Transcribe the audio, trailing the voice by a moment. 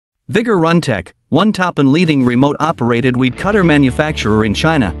Wiegerun Tech, one top and leading remote-operated weed cutter manufacturer in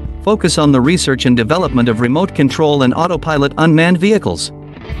China, focus on the research and development of remote control and autopilot unmanned vehicles.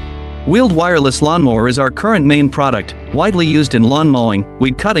 Wheeled wireless lawnmower is our current main product, widely used in lawn mowing,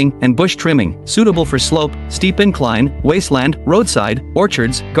 weed cutting, and bush trimming, suitable for slope, steep incline, wasteland, roadside,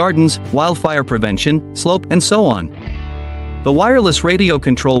 orchards, gardens, wildfire prevention, slope, and so on. The wireless radio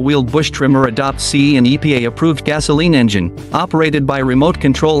control wheeled bush trimmer adopts CE and EPA-approved gasoline engine, operated by remote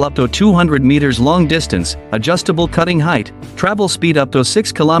control up to 200 meters long distance, adjustable cutting height, travel speed up to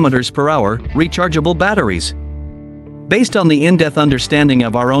 6 kilometers per hour, rechargeable batteries. Based on the in-depth understanding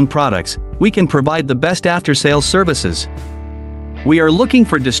of our own products, we can provide the best after-sales services. We are looking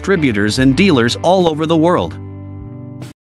for distributors and dealers all over the world.